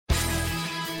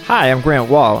Hi, I'm Grant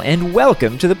Wall, and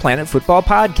welcome to the Planet Football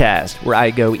Podcast, where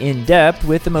I go in-depth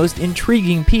with the most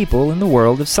intriguing people in the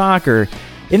world of soccer.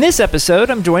 In this episode,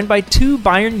 I'm joined by two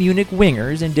Bayern Munich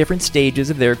wingers in different stages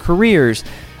of their careers.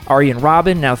 Arjen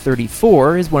Robben, now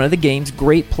 34, is one of the game's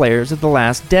great players of the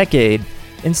last decade.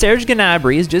 And Serge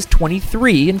Gnabry is just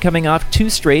 23 and coming off two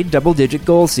straight double-digit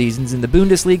goal seasons in the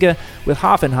Bundesliga with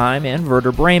Hoffenheim and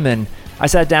Werder Bremen. I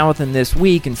sat down with him this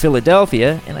week in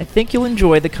Philadelphia, and I think you'll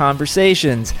enjoy the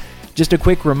conversations. Just a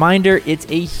quick reminder, it's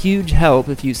a huge help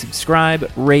if you subscribe,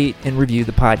 rate, and review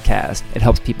the podcast. It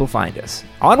helps people find us.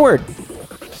 Onward!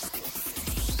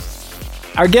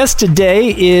 Our guest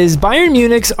today is Bayern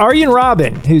Munich's Arjen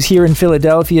Robben, who's here in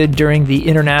Philadelphia during the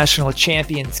International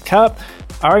Champions Cup.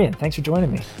 Arjen, thanks for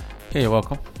joining me. Hey, you're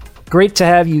welcome. Great to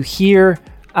have you here.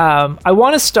 I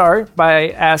want to start by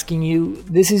asking you,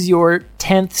 this is your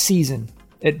 10th season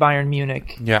at Bayern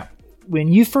Munich. Yeah. When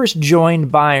you first joined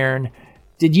Bayern,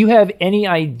 did you have any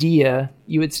idea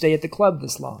you would stay at the club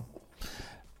this long?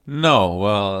 No,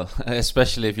 well,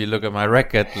 especially if you look at my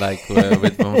record, like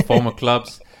with my former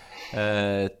clubs,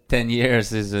 10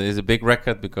 years is a big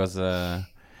record because I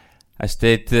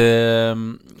stayed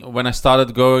when I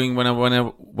started going when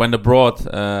I went abroad.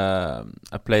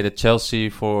 I played at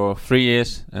Chelsea for 3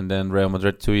 years and then Real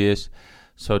Madrid 2 years.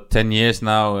 So 10 years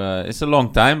now. It's a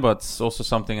long time, but it's also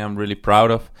something I'm really proud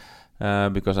of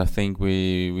because I think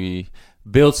we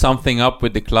built something up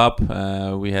with the club.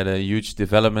 We had a huge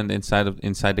development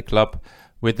inside the club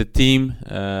with the team.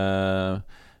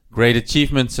 Great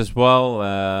achievements as well,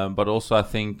 but also I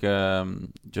think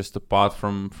just apart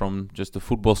from just the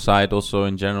football side, also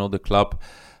in general the club,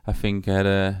 I think had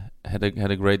a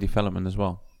great development as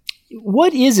well.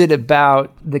 What is it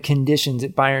about the conditions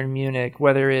at Bayern Munich,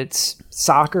 whether it's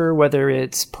soccer, whether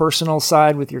it's personal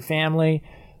side with your family?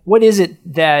 What is it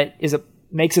that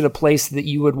makes it a place that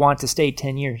you would want to stay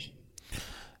 10 years?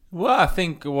 Well, I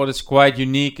think what is quite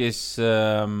unique is it's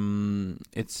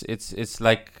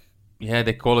like. Yeah,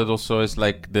 they call it also, it's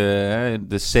like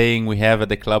the saying we have at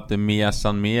the club, the Mia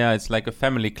San Mia. It's like a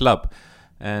family club.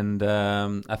 And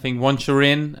I think once you're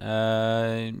in,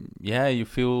 I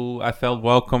felt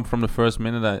welcome from the first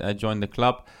minute I joined the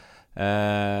club.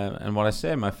 And what I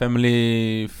say, my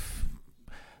family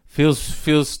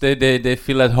feels they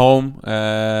feel at home.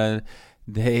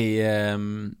 They're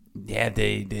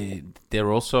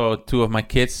also, two of my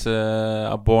kids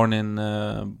are born in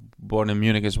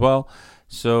Munich as well.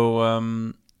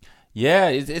 So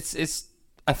it's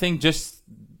I think just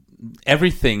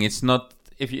everything. It's not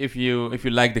if you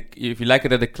like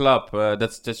it at the club.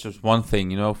 That's just one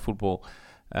thing, football.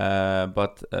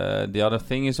 But the other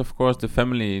thing is, of course, the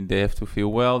family. They have to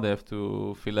feel well. They have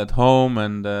to feel at home.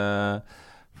 And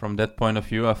from that point of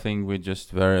view, I think we're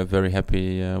just very, very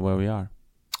happy where we are.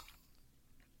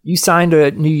 You signed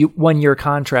a new 1-year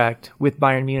contract with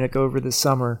Bayern Munich over the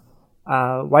summer.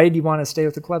 Why did you want to stay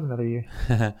with the club another year?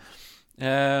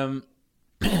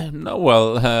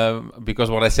 Because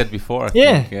what I said before. I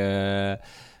think,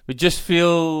 we just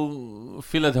feel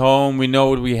at home. We know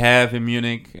what we have in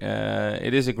Munich.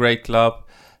 It is a great club.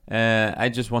 I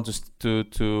just want to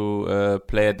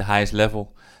play at the highest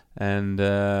level. And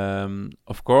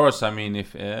of course, I mean,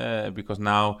 because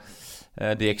now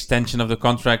the extension of the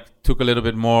contract took a little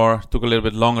bit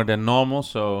longer than normal.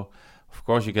 So. Of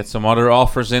course, you get some other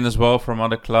offers in as well from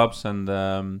other clubs, and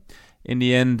in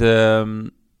the end,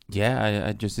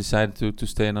 I just decided to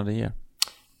stay another year.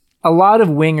 A lot of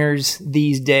wingers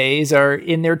these days are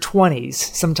in their 20s.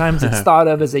 Sometimes it's thought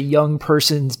of as a young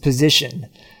person's position.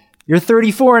 You're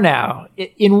 34 now.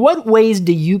 In what ways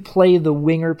do you play the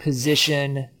winger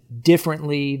position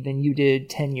differently than you did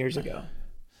 10 years ago?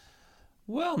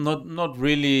 Well, not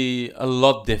really a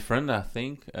lot different, I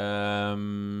think. I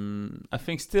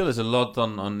think still is a lot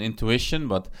on intuition,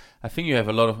 but I think you have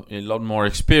a lot more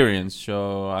experience.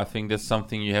 So I think that's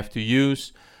something you have to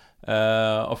use.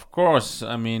 Of course,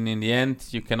 I mean, in the end,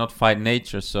 you cannot fight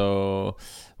nature. So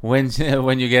when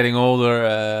you're getting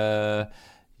older,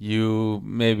 you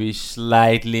maybe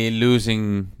slightly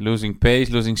losing pace,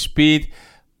 losing speed.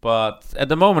 But at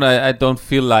the moment, I don't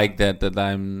feel like that. That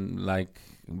I'm like.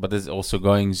 But it's also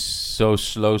going so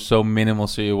slow, so minimal,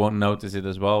 so you won't notice it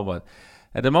as well. But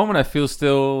at the moment, I feel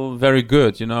still very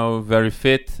good, very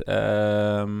fit.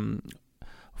 Of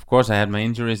course, I had my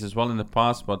injuries as well in the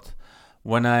past, but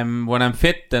when I'm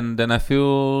fit, then I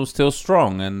feel still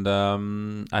strong, and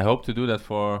I hope to do that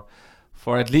for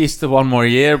at least 1 more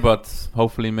year, but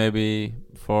hopefully maybe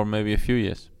a few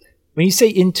years. When you say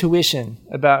intuition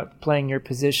about playing your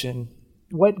position,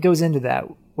 what goes into that?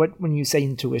 When you say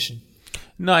intuition?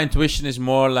 No, intuition is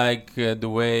more like the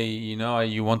way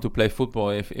you want to play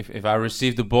football. If I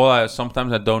receive the ball,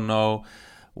 sometimes I don't know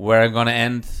where I'm gonna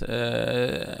end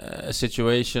a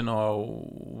situation or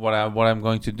what I'm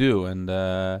going to do, and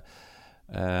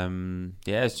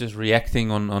it's just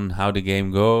reacting on how the game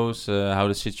goes, how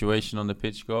the situation on the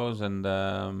pitch goes, and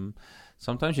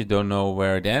sometimes you don't know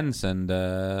where it ends, and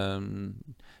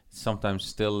sometimes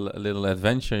still a little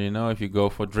adventure. If you go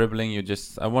for dribbling,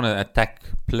 I want to attack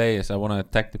players, I want to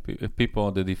attack the people,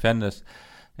 the defenders,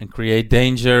 and create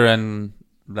danger, and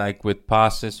like with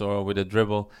passes or with a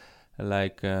dribble,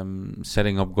 like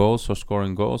setting up goals or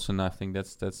scoring goals. And I think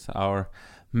that's our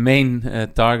main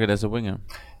target as a winger.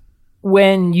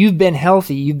 When you've been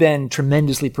healthy, you've been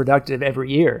tremendously productive every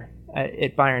year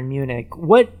at Bayern Munich.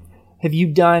 What have you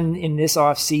done in this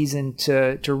off season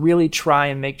to really try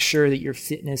and make sure that your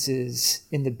fitness is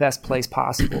in the best place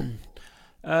possible?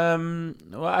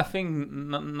 Well, I think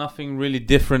nothing really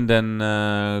different than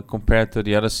compared to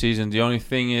the other season. The only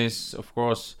thing is, of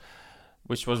course,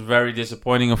 which was very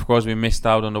disappointing, of course, we missed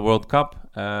out on the World Cup.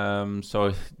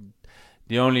 So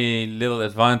the only little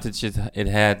advantage it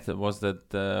had was that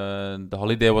the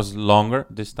holiday was longer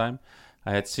this time.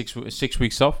 I had 6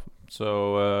 weeks off.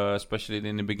 So especially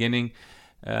in the beginning,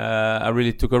 I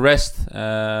really took a rest.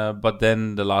 But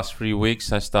then the last 3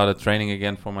 weeks, I started training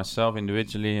again for myself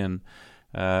individually and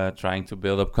trying to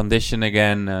build up condition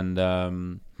again.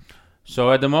 And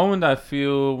so at the moment, I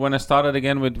feel when I started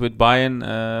again with Bayern,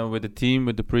 with the team,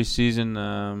 with the preseason,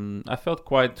 I felt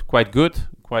quite good,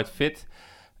 quite fit.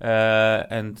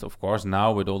 And of course,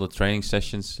 now with all the training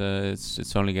sessions,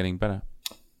 it's only getting better.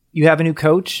 You have a new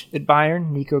coach at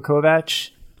Bayern, Niko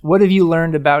Kovac. What have you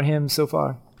learned about him so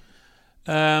far?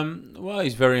 Well,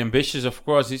 he's very ambitious, of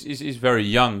course. He's very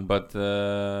young, but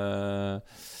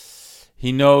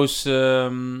he knows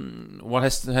what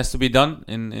has to be done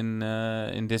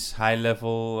in this high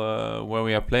level where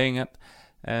we are playing at,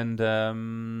 and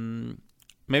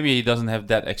maybe he doesn't have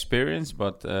that experience,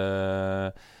 but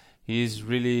he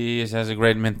has a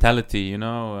great mentality.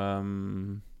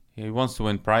 He wants to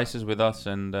win prizes with us,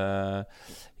 and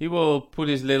he will put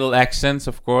his little accents.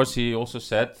 Of course, he also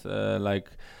said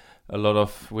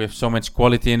we have so much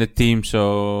quality in the team,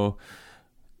 so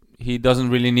he doesn't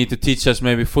really need to teach us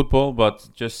maybe football, but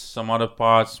just some other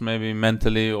parts, maybe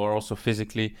mentally or also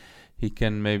physically, he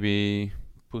can maybe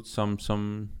put some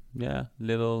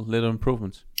little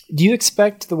improvements. Do you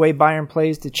expect the way Bayern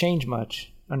plays to change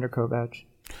much under Kovac?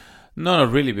 No,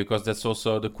 not really, because that's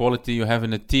also the quality you have in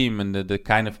the team and the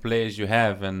kind of players you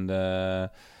have, and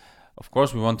of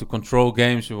course we want to control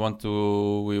games. We want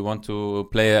to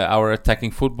play our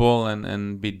attacking football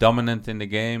and be dominant in the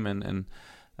game, and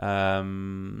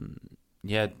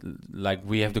like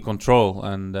we have the control,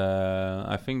 and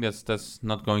I think that's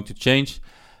not going to change.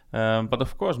 But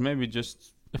of course, maybe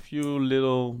just a few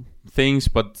little things.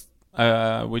 But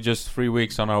we're just 3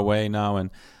 weeks on our way now, and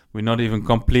we're not even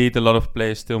complete. A lot of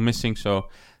players still missing. So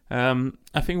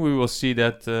I think we will see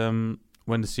that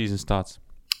when the season starts.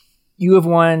 You have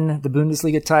won the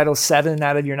Bundesliga title 7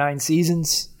 out of your 9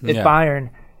 seasons at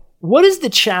Bayern. What is the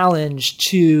challenge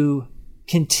to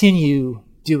continue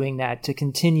doing that, to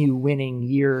continue winning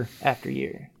year after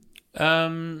year?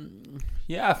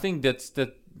 I think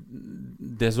that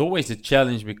there's always a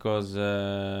challenge because,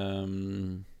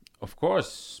 of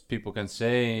course, people can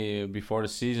say before the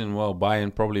season, well,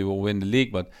 Bayern probably will win the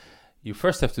league, but you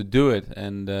first have to do it,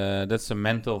 and that's a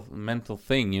mental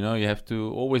thing. You have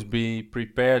to always be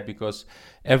prepared, because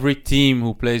every team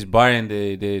who plays Bayern,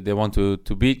 they want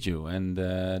to beat you, and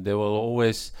they will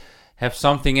always have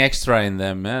something extra in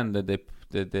them, man, that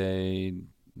they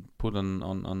put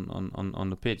on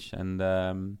the pitch, and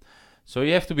so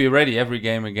you have to be ready every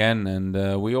game again, and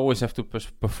we always have to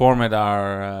perform at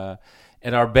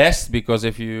our best, because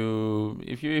if you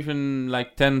even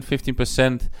like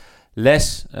 10-15%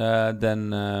 less,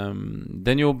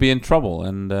 then you'll be in trouble,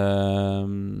 and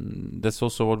that's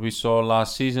also what we saw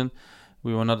last season.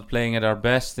 We were not playing at our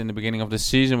best in the beginning of the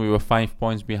season. We were 5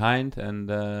 points behind, and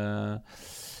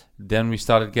then we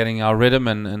started getting our rhythm,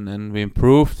 and we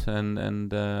improved, and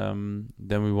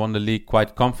then we won the league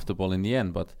quite comfortable in the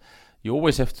end. But you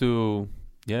always have to,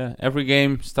 every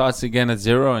game starts again at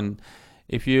 0, and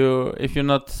if you're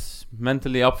not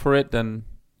mentally up for it, then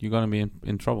you're gonna be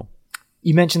in trouble.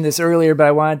 You mentioned this earlier, but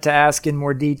I wanted to ask in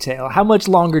more detail. How much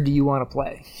longer do you want to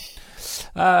play?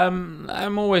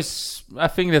 I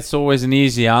think that's always an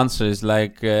easy answer. It's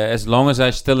like as long as I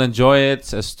still enjoy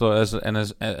it, as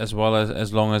well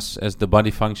as long as the body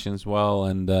functions well,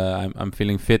 and I'm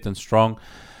feeling fit and strong,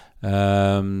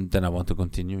 then I want to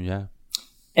continue. Yeah.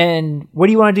 And what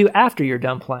do you want to do after you're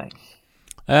done playing?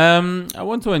 I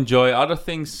want to enjoy other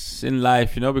things in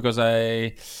life, because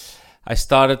I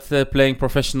started playing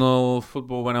professional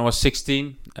football when I was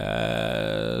 16.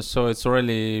 So it's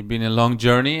already been a long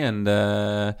journey, and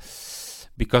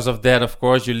because of that, of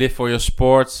course, you live for your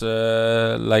sports.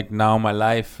 Like now, my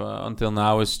life until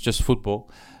now is just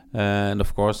football, and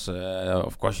of course,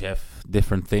 you have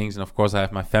different things, and of course, I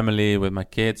have my family with my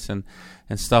kids and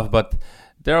stuff. But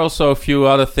there are also a few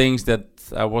other things that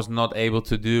I was not able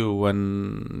to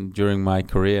do during my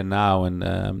career now, and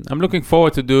I'm looking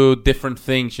forward to do different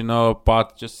things,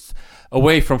 apart just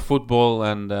away from football,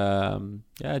 and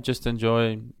just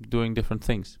enjoy doing different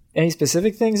things. Any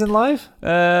specific things in life?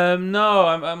 No,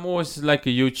 I'm always like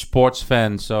a huge sports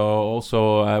fan, so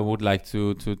also I would like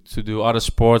to do other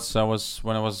sports.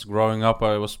 When I was growing up,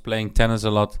 I was playing tennis a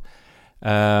lot.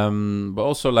 But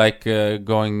also like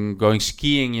going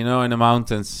skiing, in the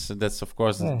mountains. That's of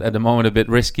course at the moment a bit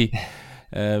risky,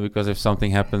 because if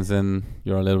something happens, then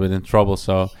you're a little bit in trouble.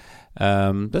 So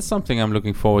that's something I'm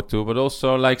looking forward to. But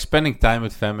also like spending time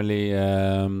with family,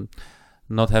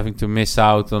 not having to miss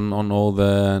out on all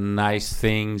the nice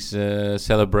things,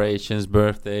 celebrations,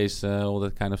 birthdays, all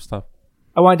that kind of stuff.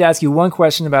 I wanted to ask you one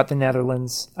question about the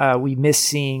Netherlands. We miss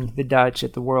seeing the Dutch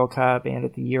at the World Cup and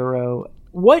at the Euro.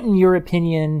 What, in your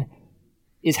opinion,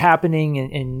 is happening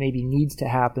and maybe needs to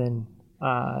happen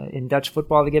in Dutch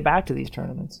football to get back to these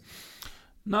tournaments?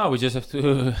 No, we just have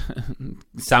to...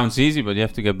 It sounds easy, but you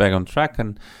have to get back on track.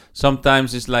 And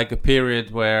sometimes it's like a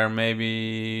period where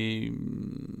maybe...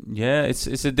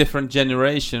 it's a different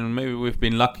generation. Maybe we've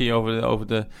been lucky over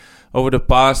the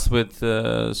past with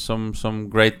some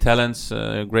great talents,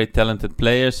 great talented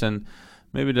players. And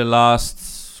maybe the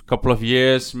last couple of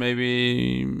years,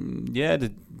 maybe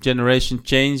the generation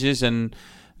changes, and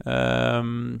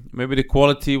maybe the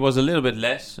quality was a little bit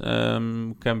less.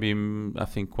 Can be, I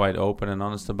think, quite open and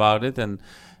honest about it. And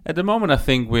at the moment, I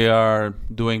think we are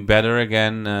doing better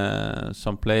again.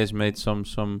 Some players made some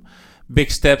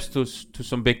big steps to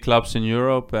some big clubs in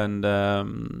Europe, and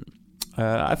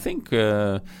I think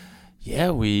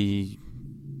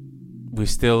we're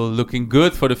still looking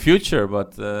good for the future,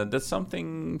 but that's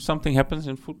something happens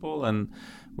in football, and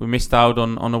we missed out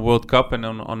on a World Cup and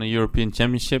on a European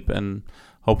Championship, and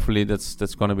hopefully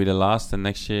that's going to be the last, and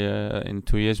next year, in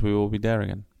 2 years, we will be there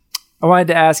again. I wanted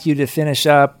to ask you to finish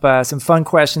up some fun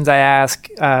questions I ask,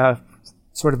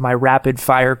 sort of my rapid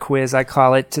fire quiz, I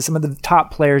call it, to some of the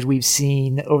top players we've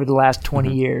seen over the last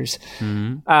 20 years.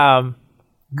 Mm-hmm.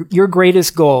 Your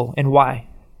greatest goal and why?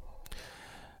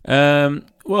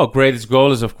 Well, greatest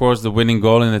goal is, of course, the winning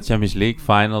goal in the Champions League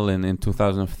final in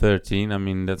 2013. I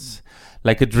mean, that's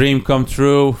like a dream come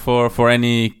true for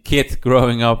any kid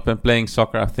growing up and playing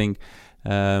soccer, I think.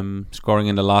 Scoring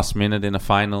in the last minute in a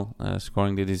final,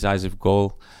 scoring the decisive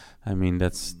goal. I mean,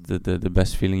 that's the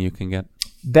best feeling you can get.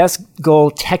 Best goal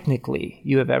technically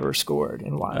you have ever scored,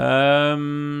 and why?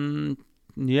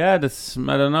 That's,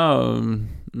 I don't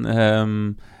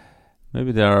know.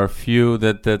 Maybe there are a few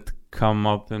that come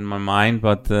up in my mind,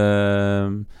 but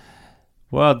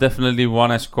definitely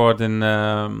one I scored in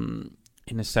a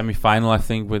semi-final, I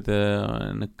think,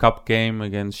 in a cup game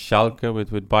against Schalke with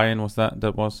Bayern.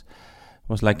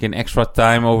 Was like in extra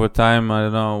time, overtime, I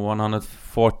don't know,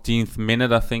 114th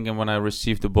minute, I think, and when I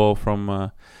received the ball from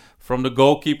the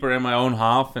goalkeeper in my own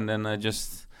half, and then I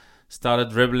just started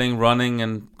dribbling, running,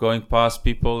 and going past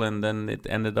people, and then it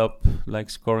ended up like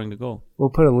scoring the goal. We'll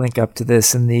put a link up to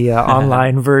this in the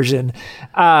online version.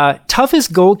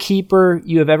 Toughest goalkeeper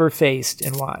you have ever faced,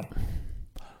 and why?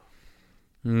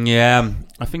 Yeah,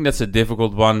 I think that's a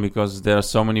difficult one because there are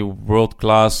so many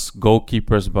world-class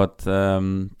goalkeepers, but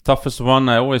toughest one,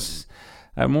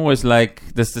 I'm always like,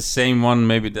 that's the same one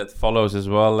maybe that follows as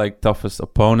well, like toughest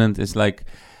opponent is like,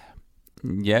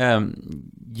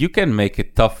 you can make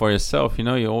it tough for yourself,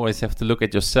 you always have to look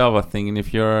at yourself, I think, and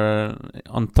if you're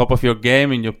on top of your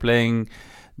game and you're playing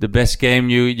the best game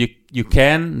you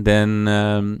can, then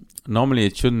normally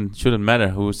it shouldn't matter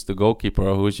who's the goalkeeper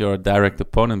or who's your direct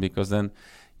opponent, because then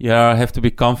you have to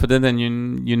be confident, and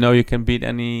you can beat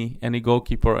any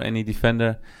goalkeeper or any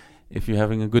defender if you're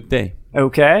having a good day.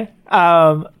 Okay.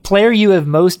 Player you have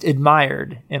most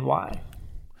admired, and why?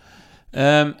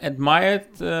 Admired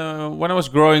when I was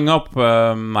growing up,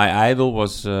 my idol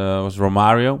was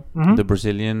Romario, mm-hmm. the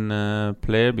Brazilian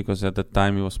player, because at that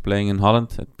time he was playing in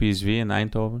Holland at PSV in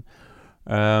Eindhoven.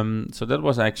 So that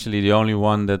was actually the only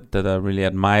one that I really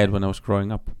admired when I was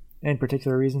growing up. Any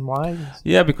particular reason why?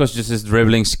 Yeah, because just his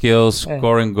dribbling skills,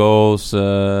 scoring goals. It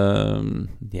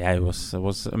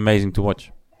was amazing to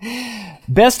watch.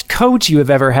 Best coach you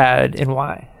have ever had, and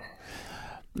why?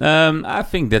 I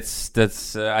think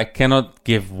that's I cannot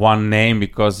give one name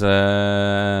because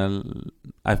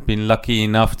I've been lucky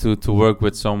enough to work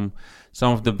with some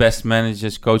of the best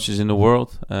managers, coaches in the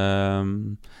world.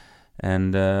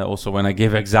 And also when I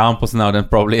give examples now, then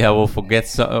probably I will forget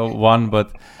one.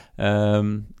 But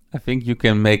I think you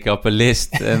can make up a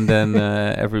list, and then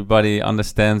everybody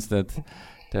understands that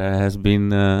there has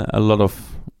been a lot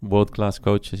of world-class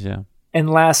coaches. Yeah. And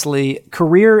lastly,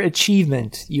 career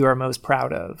achievement you are most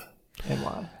proud of, and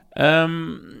why?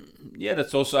 Yeah,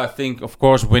 that's also, I think, of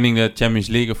course, winning the Champions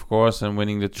League, of course, and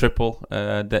winning the triple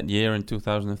that year in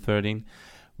 2013.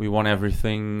 We won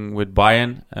everything with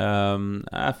Bayern.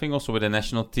 I think also with the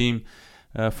national team.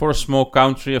 For a small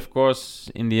country, of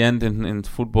course, in the end, in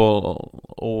football,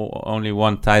 only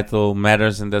one title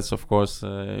matters, and that's, of course,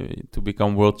 to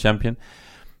become world champion.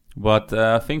 But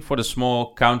I think for the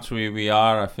small country we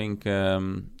are, I think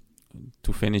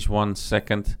to finish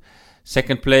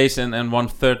second place and 1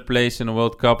 third place in the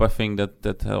World Cup, I think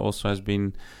that also has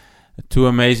been 2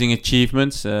 amazing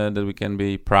achievements that we can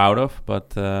be proud of.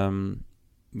 But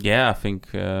yeah, I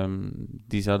think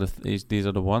these are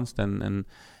the ones, and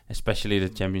especially the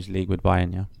Champions League with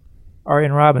Bayern. Yeah.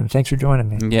 Arjen Robben, thanks for joining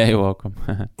me. Yeah, you're welcome.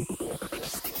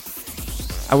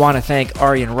 I want to thank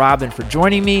Arjen Robben for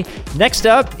joining me. Next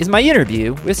up is my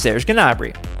interview with Serge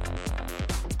Gnabry.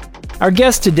 Our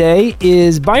guest today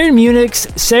is Bayern Munich's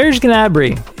Serge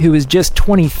Gnabry, who is just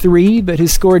 23 but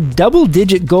has scored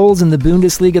double-digit goals in the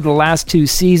Bundesliga the last 2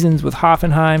 seasons with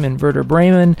Hoffenheim and Werder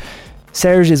Bremen.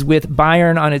 Serge is with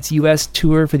Bayern on its U.S.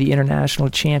 tour for the International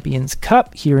Champions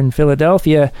Cup here in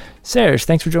Philadelphia. Serge,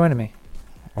 thanks for joining me.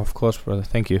 Of course, brother.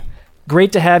 Thank you.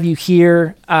 Great to have you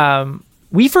here.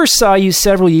 We first saw you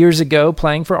several years ago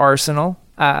playing for Arsenal.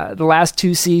 The last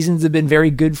 2 seasons have been very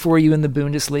good for you in the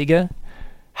Bundesliga.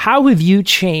 How have you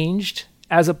changed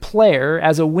as a player,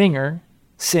 as a winger,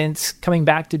 since coming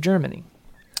back to Germany?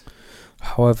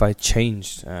 How have I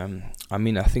changed? I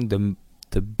think the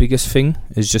biggest thing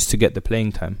is just to get the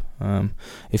playing time.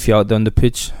 If you're out there on the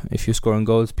pitch, if you're scoring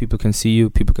goals, people can see you,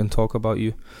 people can talk about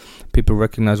you, people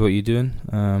recognize what you're doing.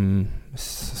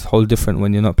 It's whole different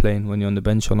when you're not playing, when you're on the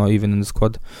bench or not even in the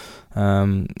squad.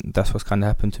 That's what's kind of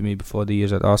happened to me before the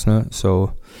years at Arsenal.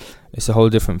 So it's a whole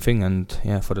different thing. And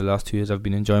yeah, for the last 2 years, I've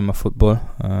been enjoying my football,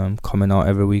 coming out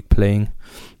every week playing,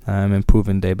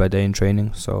 improving day by day in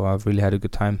training. So I've really had a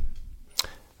good time.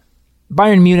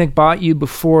 Bayern Munich bought you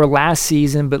before last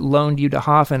season, but loaned you to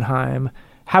Hoffenheim.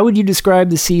 How would you describe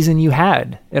the season you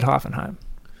had at Hoffenheim?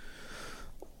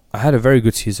 I had a very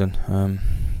good season.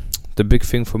 The big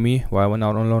thing for me, why I went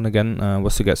out on loan again,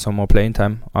 was to get some more playing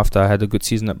time after I had a good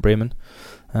season at Bremen.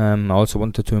 I also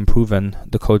wanted to improve, and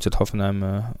the coach at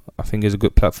Hoffenheim, I think, is a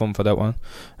good platform for that one.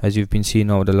 As you've been seeing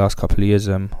over the last couple of years,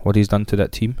 what he's done to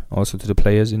that team, also to the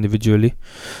players individually.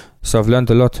 So I've learned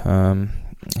a lot.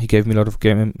 He gave me a lot of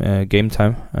game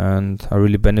time, and I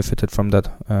really benefited from that.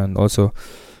 And also,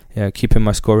 keeping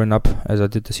my scoring up as I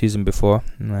did the season before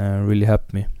really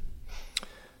helped me.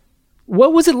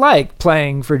 What was it like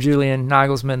playing for Julian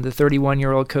Nagelsmann, the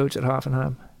 31-year-old coach at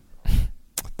Hoffenheim?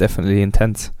 Definitely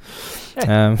intense.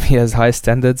 He has high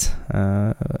standards,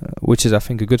 which is, I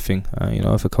think, a good thing.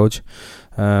 If a coach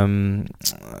wants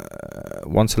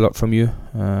a lot from you,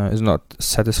 is not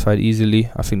satisfied easily,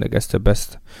 I think that gets the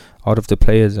best out of the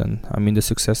players. And the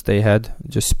success they had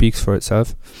just speaks for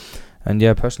itself. And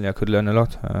yeah, personally, I could learn a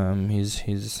lot.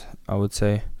 He's I would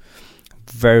say,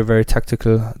 very, very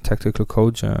tactical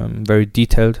coach, very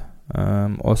detailed,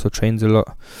 also trains a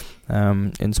lot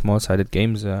in small-sided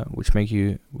games, in which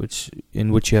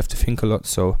you have to think a lot.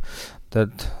 So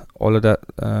all of that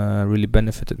really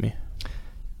benefited me.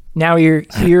 Now you're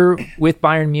here with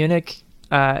Bayern Munich.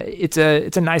 It's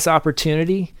a nice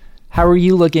opportunity. How are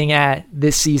you looking at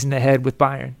this season ahead with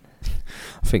Bayern?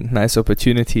 I think nice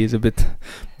opportunity is a bit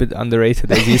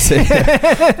underrated, as you say,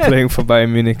 playing for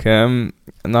Bayern Munich.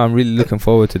 No, I'm really looking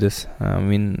forward to this.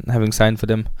 Having signed for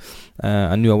them,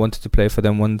 I knew I wanted to play for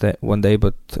them one day,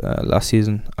 but last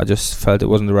season I just felt it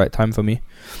wasn't the right time for me.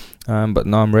 But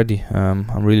now I'm ready.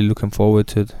 I'm really looking forward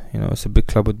to it. It's a big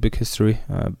club with big history,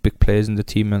 big players in the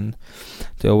team, and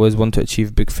they always want to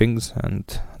achieve big things, and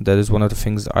that is one of the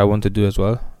things I want to do as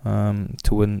well,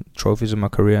 to win trophies in my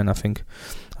career. And I think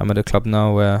I'm at a club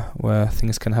now where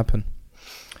things can happen.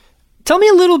 Tell me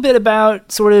a little bit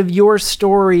about sort of your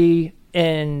story.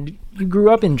 And you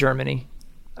grew up in Germany,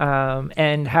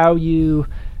 and how you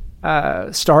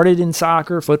started in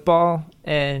soccer, football,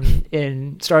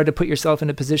 and started to put yourself in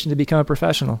a position to become a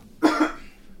professional.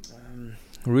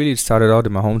 Really, it started out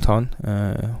in my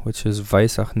hometown, which is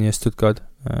Weissach near Stuttgart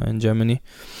in Germany.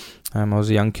 I was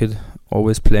a young kid,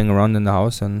 always playing around in the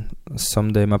house, and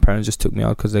someday my parents just took me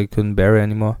out because they couldn't bear it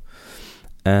anymore.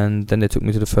 And then they took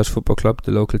me to the first football club,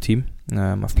 the local team.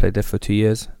 I've played there for 2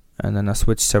 years, and then I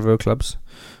switched several clubs.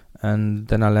 And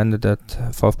then I landed at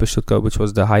VfB Stuttgart, which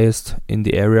was the highest in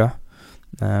the area,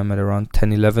 at around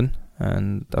 10-11,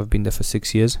 and I've been there for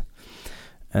 6 years.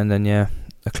 And then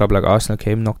a club like Arsenal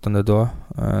came, knocked on the door,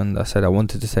 and I said I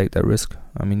wanted to take that risk.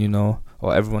 I mean,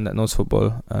 or everyone that knows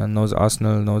football knows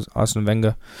Arsenal, knows Arsene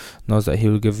Wenger, knows that he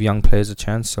will give young players a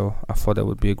chance. So I thought that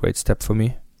would be a great step for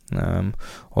me,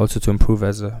 also to improve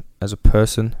as a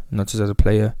person, not just as a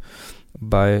player,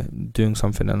 by doing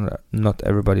something that not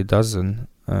everybody does, and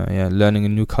learning a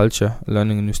new culture,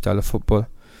 learning a new style of football,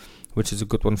 which is a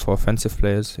good one for offensive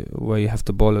players, where you have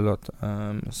the ball a lot.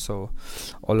 So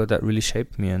all of that really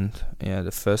shaped me, and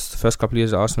the first couple of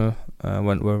years at Arsenal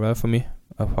went very well for me.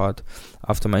 Apart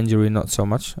after my injury, not so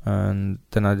much, and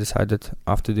then I decided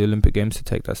after the Olympic Games to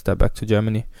take that step back to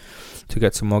Germany to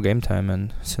get some more game time,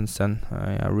 and since then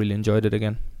I really enjoyed it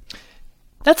again.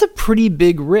 That's a pretty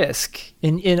big risk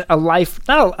in a life,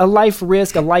 not a life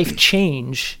risk, a life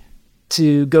change,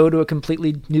 to go to a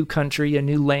completely new country, a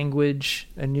new language,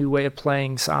 a new way of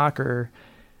playing soccer.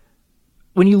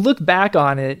 When you look back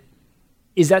on it,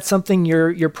 is that something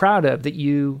you're proud of, that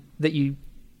you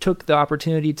took the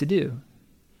opportunity to do?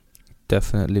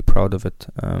 Definitely proud of it.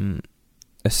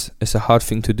 It's a hard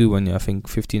thing to do when you're, I think,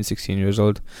 15, 16 years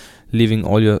old, leaving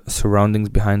all your surroundings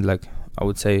behind, like I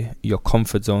would say your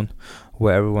comfort zone,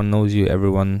 where everyone knows you,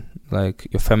 everyone, like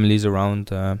your family's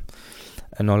around,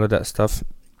 and all of that stuff.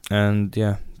 And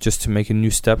just to make a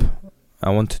new step,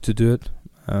 I wanted to do it.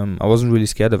 I wasn't really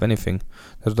scared of anything.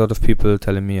 There's a lot of people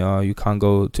telling me, oh, you can't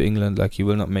go to England, like you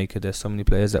will not make it. There's so many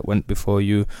players that went before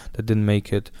you that didn't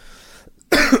make it.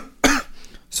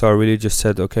 So I really just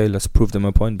said, okay, let's prove them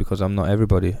a point, because I'm not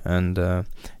everybody. And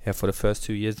for the first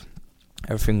 2 years,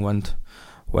 everything went,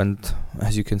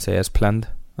 as you can say, as planned,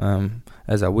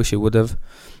 as I wish it would have.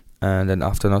 And then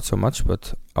after, not so much,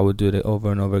 but I would do it over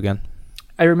and over again.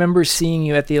 I remember seeing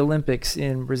you at the Olympics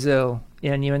in Brazil,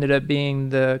 and you ended up being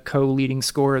the co-leading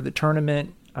scorer of the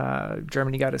tournament.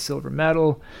 Germany got a silver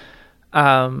medal.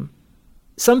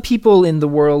 Some people in the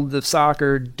world of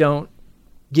soccer don't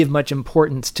give much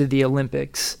importance to the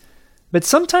Olympics, but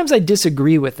sometimes I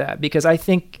disagree with that, because I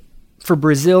think for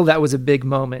Brazil that was a big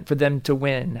moment for them to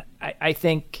win. I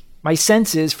think my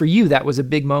sense is for you that was a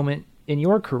big moment in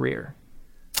your career.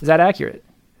 Is that accurate?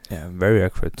 Yeah, very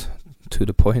accurate. To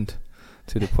the point.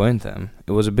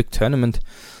 It was a big tournament.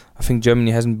 I think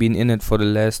Germany hasn't been in it for the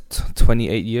last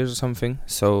 28 years or something,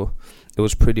 so it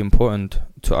was pretty important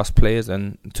to us players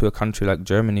and to a country like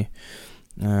Germany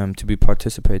to be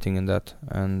participating in that.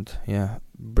 And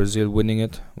Brazil winning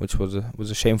it, which was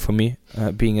a shame for me,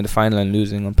 being in the final and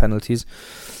losing on penalties.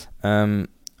 I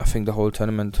think the whole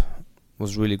tournament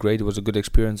was really great. It was a good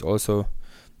experience also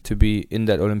to be in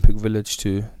that Olympic village,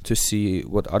 to see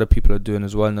what other people are doing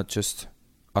as well, not just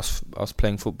us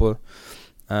playing football.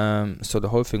 So the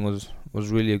whole thing was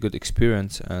really a good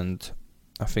experience, and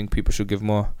I think people should give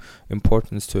more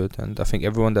importance to it. And I think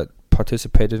everyone that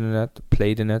participated in that,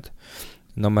 played in it,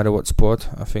 no matter what sport,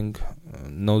 I think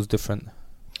knows different.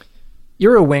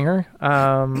 You're a winger.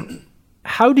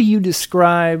 How do you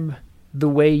describe the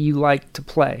way you like to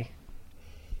play?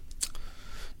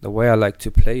 The way I like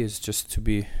to play is just to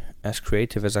be as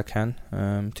creative as I can,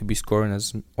 to be scoring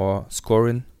as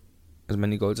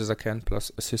many goals as I can,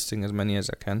 plus assisting as many as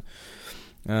I can.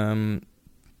 I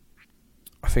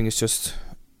think it's just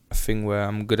a thing where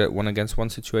I'm good at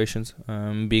 1-against-1 situations,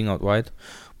 being out wide,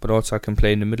 but also I can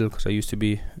play in the middle, because I used to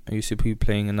be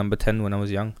playing a number 10 when I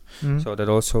was young. So that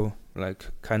also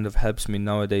kind of helps me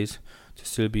nowadays to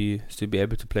still be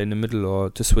able to play in the middle or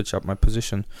to switch up my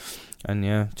position,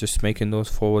 and just making those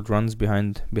forward runs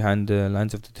behind the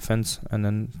lines of the defense, and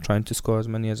then trying to score as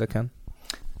many as I can.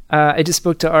 I just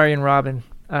spoke to Arjen Robben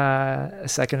a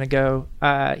second ago.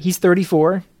 He's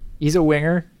 34. He's a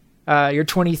winger. You're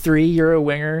 23. You're a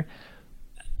winger.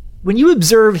 When you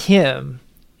observe him,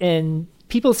 and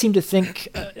people seem to think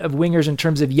of wingers in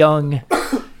terms of young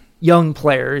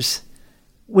players,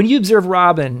 when you observe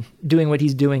Robben doing what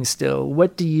he's doing still,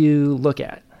 what do you look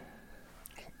at?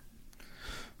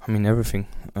 I mean, everything.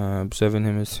 Observing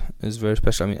him is very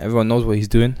special. I mean, everyone knows what he's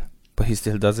doing, but he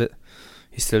still does it.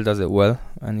 He still does it well,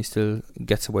 and he still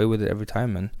gets away with it every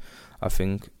time. And I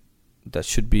think that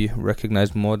should be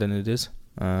recognized more than it is.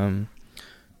 He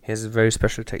has a very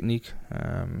special technique.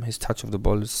 His touch of the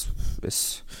ball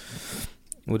is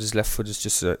with his left foot is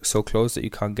just so close that you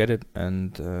can't get it.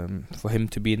 And for him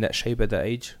to be in that shape at that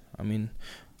age, I mean,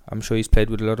 I'm sure he's played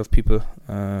with a lot of people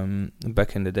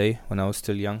back in the day when I was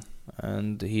still young.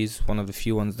 And he's one of the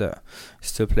few ones that is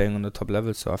still playing on the top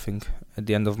level. So I think at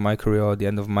the end of my career, or at the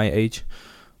end of my age,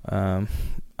 I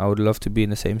would love to be in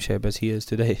the same shape as he is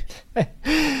today.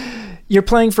 You're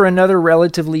playing for another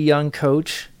relatively young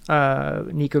coach,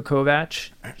 Niko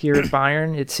Kovac, here at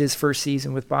Bayern. It's his first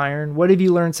season with Bayern. What have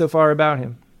you learned so far about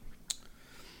him?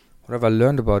 What have I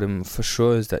learned about him for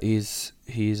sure is that he's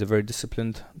a very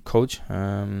disciplined coach.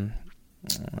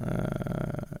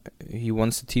 He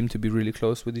wants the team to be really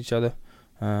close with each other.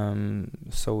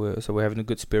 So we're having a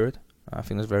good spirit. I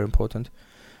think that's very important.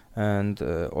 And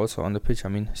also on the pitch, I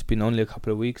mean, it's been only a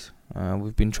couple of weeks.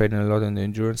 We've been training a lot on the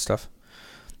endurance stuff,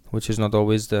 which is not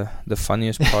always the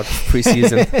funniest part of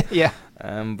pre-season. Yeah.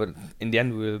 But in the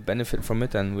end, we'll benefit from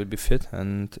it and we'll be fit,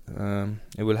 and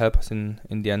it will help us in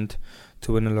the end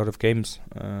to win a lot of games.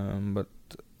 But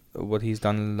what he's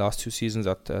done in the last 2 seasons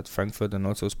at Frankfurt, and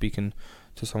also speaking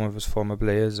to some of his former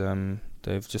players,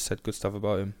 they've just said good stuff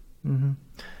about him. Mm-hmm.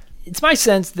 It's my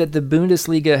sense that the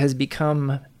Bundesliga has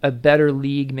become a better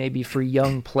league maybe for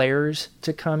young players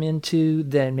to come into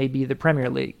than maybe the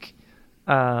Premier League.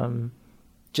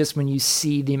 Just when you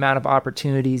see the amount of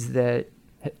opportunities that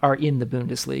are in the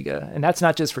Bundesliga. And that's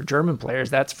not just for German players,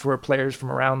 that's for players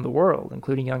from around the world,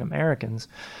 including young Americans.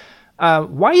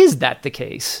 Why is that the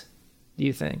case, do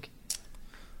you think?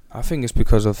 I think it's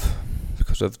because of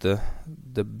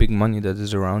the big money that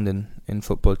is around in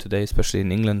football today, especially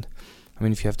in England. I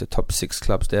mean, if you have the top 6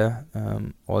 clubs there,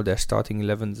 all their starting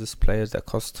 11s is players that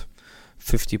cost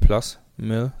 50 plus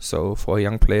mil. So for a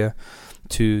young player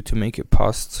to make it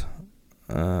past,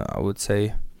 I would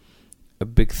say, a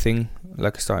big thing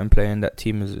like a starting player in that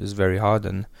team is very hard.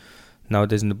 And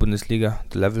nowadays in the Bundesliga,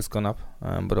 the level's gone up,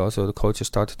 but also the coaches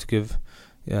started to give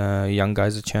young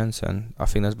guys a chance, and I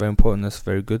think that's very important. That's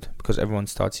very good because everyone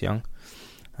starts young,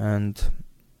 and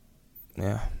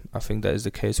yeah, I think that is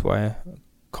the case why,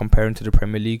 comparing to the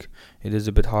Premier League, it is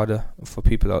a bit harder for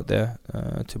people out there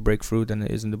to break through than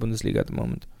it is in the Bundesliga at the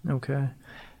moment. Okay.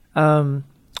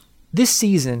 This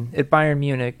season at Bayern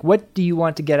Munich, what do you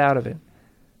want to get out of it?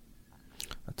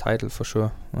 A title for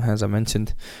sure. As I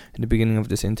mentioned in the beginning of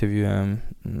this interview,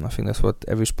 I think that's what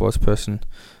every sports person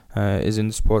is in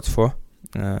the sports for.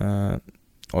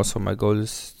 Also, my goal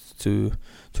is to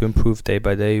improve day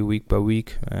by day, week by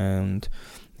week, and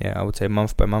yeah, I would say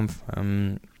month by month,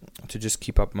 to just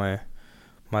keep up my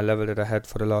level that I had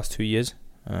for the last 2 years,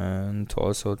 and to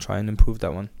also try and improve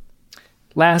that one.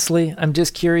 Lastly, I'm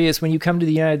just curious, when you come to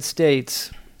the United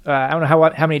States, I don't know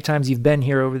how many times you've been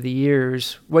here over the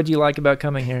years. What do you like about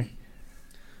coming here?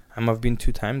 I've been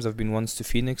 2 times. I've been once to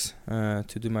Phoenix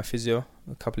to do my physio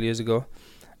a couple of years ago,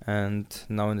 and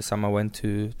now in the summer I went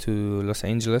to Los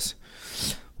Angeles.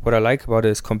 What I like about it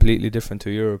is completely different to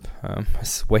Europe.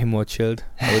 It's way more chilled,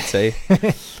 I would say.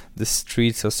 The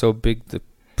streets are so big, the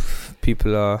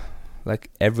people are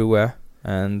like everywhere,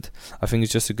 and I think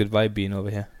it's just a good vibe being over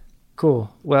here.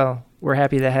 Cool. Well, we're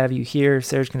happy to have you here,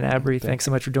 Serge Gnabry. Thanks so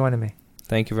much for joining me.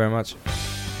 Thank you very much.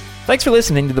 Thanks for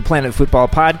listening to the Planet Football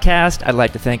Podcast. I'd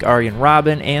like to thank Arjen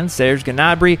Robben and Serge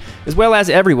Gnabry, as well as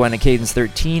everyone at Cadence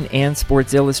 13 and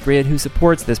Sports Illustrated who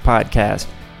supports this podcast.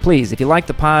 Please, if you like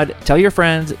the pod, tell your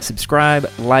friends, subscribe,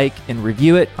 like, and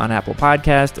review it on Apple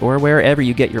Podcasts or wherever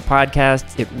you get your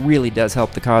podcasts. It really does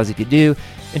help the cause if you do.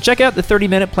 And check out the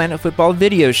 30-minute Planet Football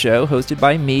video show hosted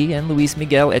by me and Luis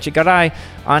Miguel Echegaray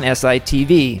on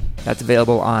SITV. That's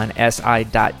available on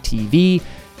si.tv,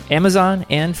 Amazon,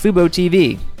 and Fubo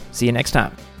TV. See you next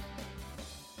time.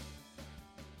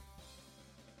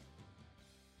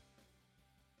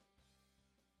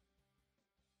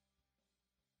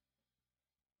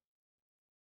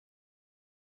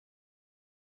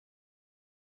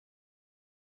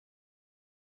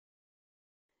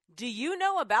 Do you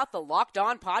know about the Locked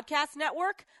On Podcast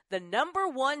Network? The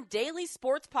 #1 daily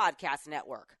sports podcast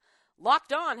network.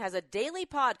 Locked On has a daily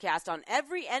podcast on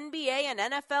every NBA and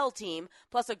NFL team,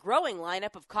 plus a growing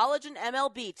lineup of college and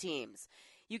MLB teams.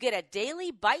 You get a daily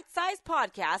bite-sized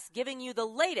podcast giving you the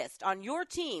latest on your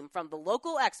team from the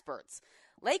local experts.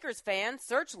 Lakers fans,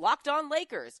 search Locked On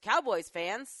Lakers. Cowboys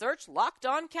fans, search Locked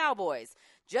On Cowboys.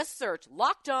 Just search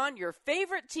Locked On, your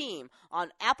favorite team,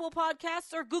 on Apple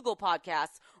Podcasts or Google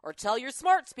Podcasts, or tell your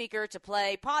smart speaker to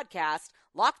play podcast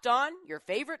Locked On, your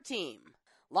favorite team.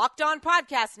 Locked On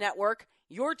Podcast Network,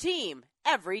 your team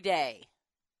every day.